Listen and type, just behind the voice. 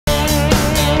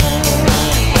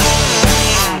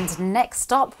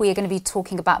next up, we are going to be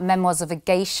talking about Memoirs of a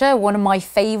Geisha, one of my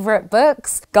favourite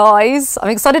books. Guys, I'm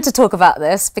excited to talk about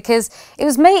this because it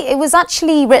was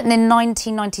actually written in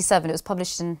 1997. It was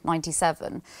published in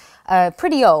 97.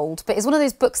 Pretty old, but it's one of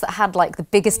those books that had like the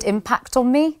biggest impact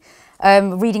on me.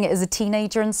 Reading it as a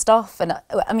teenager and stuff. And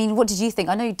I mean, what did you think?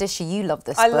 I know, Disha, you love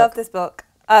this book. I love this book.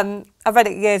 I read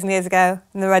it years and years ago,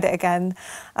 and I read it again,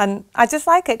 and I just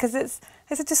like it because it's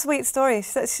such a sweet story.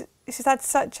 She's had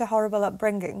such a horrible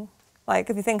upbringing. Like,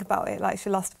 if you think about it, like she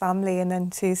lost family, and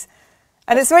then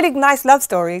and it's a really nice love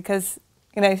story because,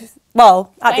 you know,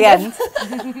 well, at the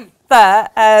end.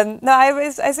 But no,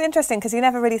 it's interesting because you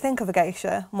never really think of a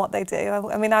geisha and what they do.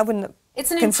 I mean, I wouldn't. It's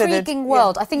an intriguing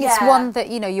world. I think it's one that,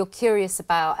 you know, you're curious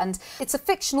about, and it's a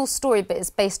fictional story, but it's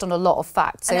based on a lot of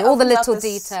facts. So all the little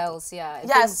details,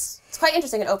 Yes, it's quite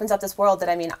interesting. It opens up this world that,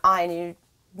 I mean, I knew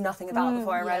nothing about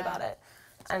before I read about it.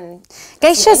 And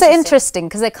geishas are interesting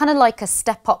because they're kind of like a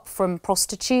step up from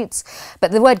prostitutes,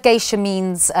 but the word geisha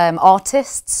means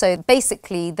artists. So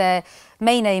basically, their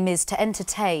main aim is to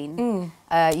entertain.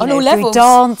 On all levels.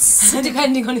 Dance.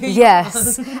 Depending on who you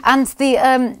Yes. And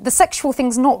the sexual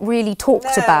thing's not really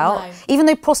talked about, even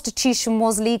though prostitution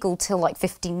was legal till like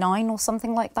 59 or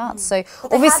something like that. So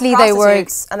obviously they were...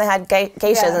 And they had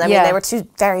geishas, and I mean, they were two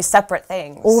very separate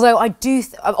things. Although I do,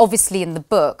 obviously in the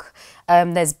book,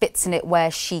 there's bits in it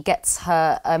where she gets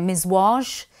her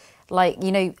miswage. Like,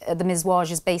 you know, the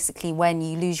miswage is basically when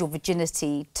you lose your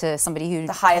virginity to somebody who...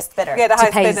 The highest bidder. Yeah, the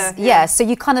highest bidder. Yeah, so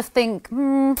you kind of think,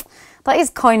 that is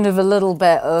kind of a little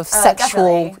bit of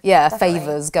sexual,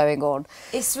 favours going on.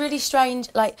 It's really strange.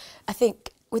 Like, I think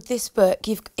with this book,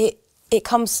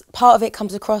 part of it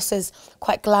comes across as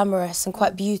quite glamorous and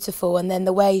quite beautiful, and then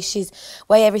the way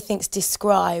everything's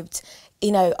described,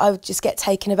 you know, I would just get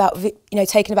taken aback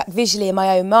visually in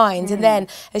my own mind. And then,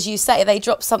 as you say, they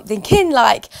drop something in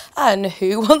like, and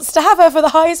who wants to have her for the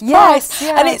highest price?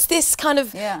 And it's this kind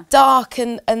of dark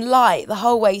and light the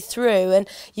whole way through. And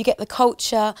you get the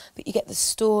culture, but you get the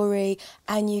story,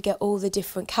 and you get all the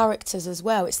different characters as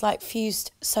well. It's like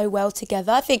fused so well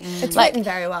together. I think it's like, written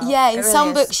very well. Yeah, in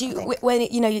some books, when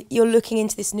you know, you're looking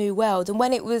into this new world, and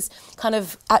when it was kind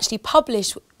of actually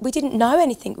published, we didn't know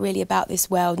anything really about this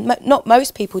world. Not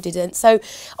most people didn't. So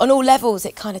on all levels,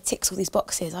 it kind of ticks all these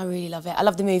boxes. I really love it. I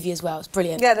love the movie as well. It's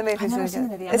brilliant. Yeah, the movie's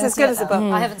really good. It's as good as the book.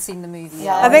 I haven't seen the movie.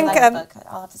 Yeah, I think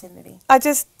I'll have to see the movie.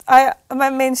 I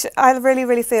mean, I really,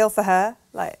 really feel for her.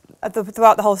 Like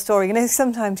throughout the whole story, you know,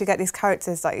 sometimes you get these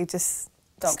characters that you just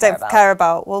don't care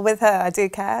about. Well, with her, I do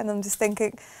care, and I'm just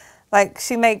thinking, like,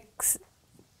 she makes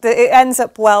it ends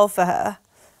up well for her,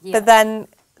 but then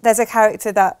there's a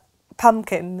character that.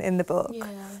 Pumpkin in the book,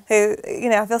 who, you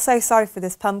know, I feel so sorry for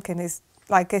this pumpkin who's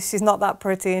like, she's not that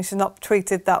pretty and she's not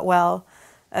treated that well,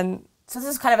 and so this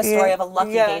is kind of a story of a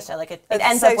lucky geisha. Like it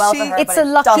ends up well for her, it's but a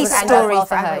lucky story well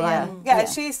for her. Yeah,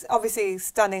 she's obviously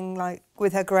stunning, like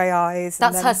with her grey eyes.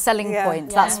 That's her selling point.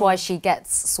 That's why she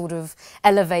gets sort of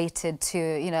elevated to,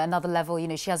 you know, another level. You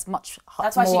know, she has much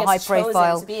more high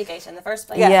profile. To be a geisha in the first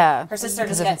place. Yeah, her sister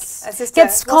just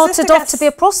gets carted off to be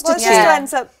a prostitute. Well, sister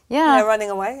ends up, you know, running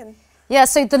away and. Yeah,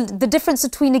 so the difference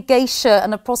between a geisha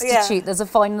and a prostitute, there's a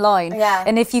fine line. Yeah.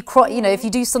 And if you if you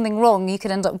do something wrong, you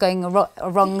could end up going a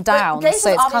rung down. So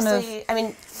it's kind of, I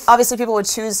mean, obviously people would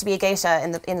choose to be a geisha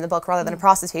in the book rather than a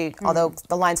prostitute, although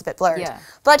the line's a bit blurred. Yeah.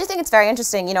 But I do think it's very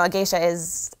interesting. You know, a geisha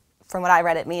is, from what I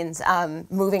read, it means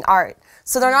moving art.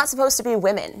 So they're not supposed to be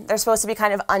women. They're supposed to be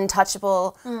kind of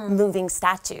untouchable, moving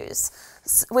statues,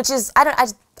 which is,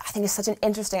 I think is such an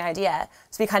interesting idea,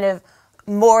 to be kind of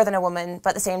more than a woman, but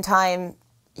at the same time,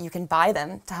 you can buy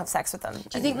them to have sex with them.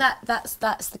 Do you think that's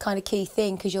the kind of key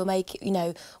thing? Because you'll make, you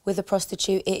know, with a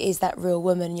prostitute, it is that real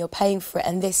woman, and you're paying for it.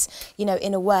 And this, you know,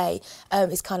 in a way,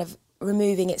 is kind of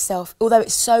removing itself. Although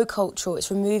it's so cultural,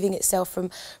 it's removing itself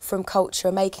from culture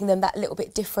and making them that little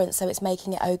bit different. So it's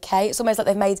making it okay. It's almost like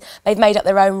they've made up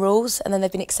their own rules and then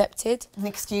they've been accepted. An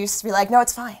excuse to be like, no,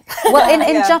 it's fine. Well,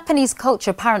 in Japanese culture,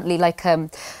 apparently, like.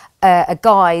 A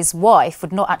guy's wife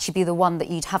would not actually be the one that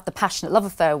you'd have the passionate love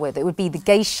affair with. It would be the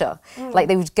geisha. Like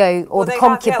they would go, or the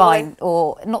concubine,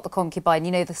 or not the concubine, you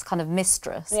know, this kind of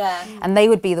mistress. Yeah. And they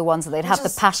would be the ones that they'd have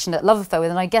the passionate love affair with.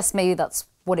 And I guess maybe that's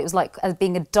what it was like as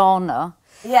being a dana,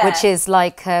 which is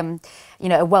like, you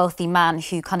know, a wealthy man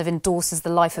who kind of endorses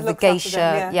the life of the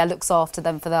geisha. Looks after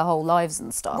them for their whole lives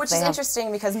and stuff. Which is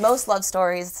interesting because most love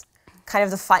stories,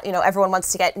 kind of you know, everyone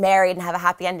wants to get married and have a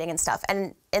happy ending and stuff.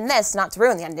 And in this, not to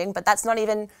ruin the ending, but that's not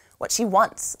even what she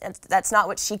wants. That's not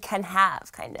what she can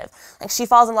have, kind of. Like, she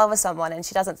falls in love with someone and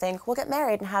she doesn't think, we'll get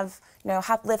married and have, you know,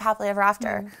 live happily ever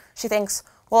after. She thinks,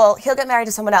 well, he'll get married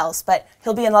to someone else, but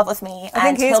he'll be in love with me, I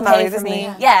think he's he'll married, pay for me.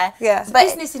 isn't he? Yeah. Yeah. It's a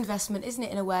business investment, isn't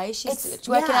it, in a way? She's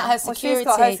working out her security.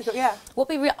 Well, she's got her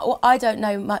What I don't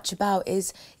know much about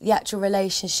is the actual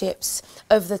relationships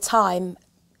of the time,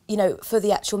 you know, for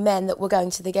the actual men that were going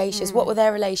to the geishas. What were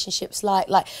their relationships like?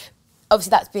 Like,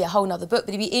 obviously that'd be a whole nother book,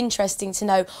 but it'd be interesting to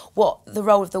know what the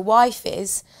role of the wife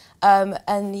is,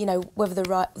 and you know, whether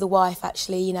the wife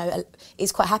actually, you know,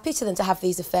 is quite happy to them to have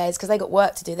these affairs, because they got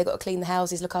work to do. They got to clean the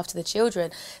houses, look after the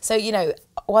children. So, you know,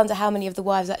 I wonder how many of the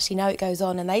wives actually know it goes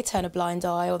on and they turn a blind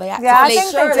eye, or they actively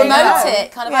promote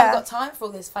it. Kind of, I haven't got time for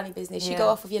all this funny business. You go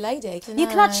off with your lady. You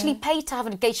can actually pay to have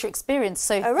a geisha experience.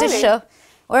 So, really? Disha,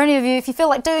 or any of you, if you feel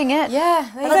like doing it. Yeah.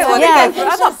 I'm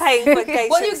not paying for a geisha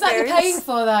What are you exactly paying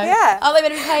for, though? Yeah. Are they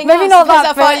going to be paying Maybe us? not Depends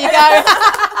that how far you go.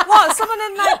 What? Someone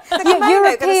in like the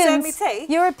kimono going to serve me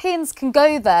tea? Europeans can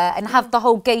go there and have the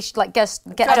whole geisha, like get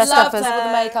dressed up as. With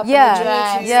the makeup Yeah, and the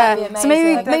dress. yeah. So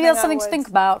maybe think that's I something to would. think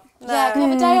about. Yeah, can we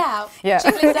have a day out? Yeah.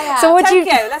 Chickling day out. So what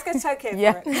Tokyo. Let's go to Tokyo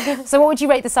for it. So what would you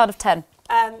rate this out of 10?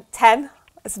 10.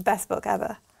 It's the best book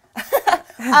ever.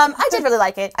 I did really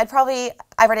like it. I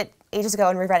read it ages ago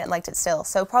and reread it and liked it still.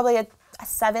 So probably a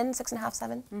 7, 6.5,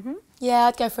 7. Yeah,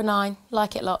 I'd go for a 9.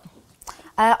 Like it a lot.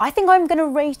 I think I'm going to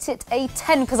rate it a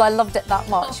 10 because I loved it that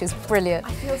much. It was brilliant.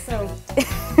 I feel so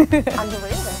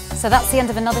underrated. So that's the end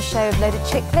of another show of Loaded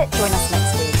Chick Lit. Join us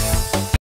next week.